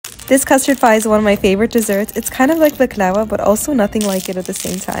This custard pie is one of my favorite desserts. It's kind of like baklava, but also nothing like it at the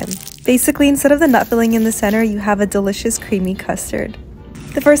same time. Basically, instead of the nut filling in the center, you have a delicious creamy custard.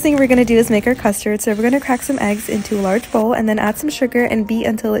 The first thing we're going to do is make our custard, so we're going to crack some eggs into a large bowl and then add some sugar and beat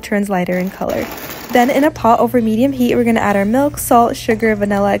until it turns lighter in color. Then in a pot over medium heat, we're going to add our milk, salt, sugar,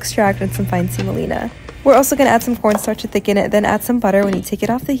 vanilla extract, and some fine semolina. We're also going to add some cornstarch to thicken it, then add some butter when you take it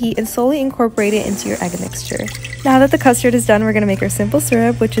off the heat and slowly incorporate it into your egg mixture. Now that the custard is done, we're going to make our simple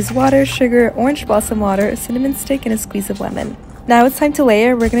syrup, which is water, sugar, orange blossom water, a cinnamon stick, and a squeeze of lemon. Now it's time to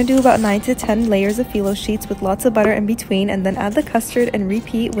layer. We're going to do about 9 to 10 layers of phyllo sheets with lots of butter in between, and then add the custard and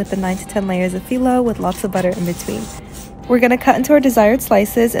repeat with the 9 to 10 layers of phyllo with lots of butter in between. We're going to cut into our desired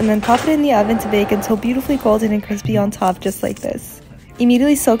slices and then pop it in the oven to bake until beautifully golden and crispy on top, just like this.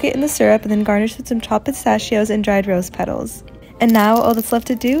 Immediately soak it in the syrup and then garnish with some chopped pistachios and dried rose petals. And now all that's left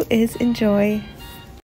to do is enjoy.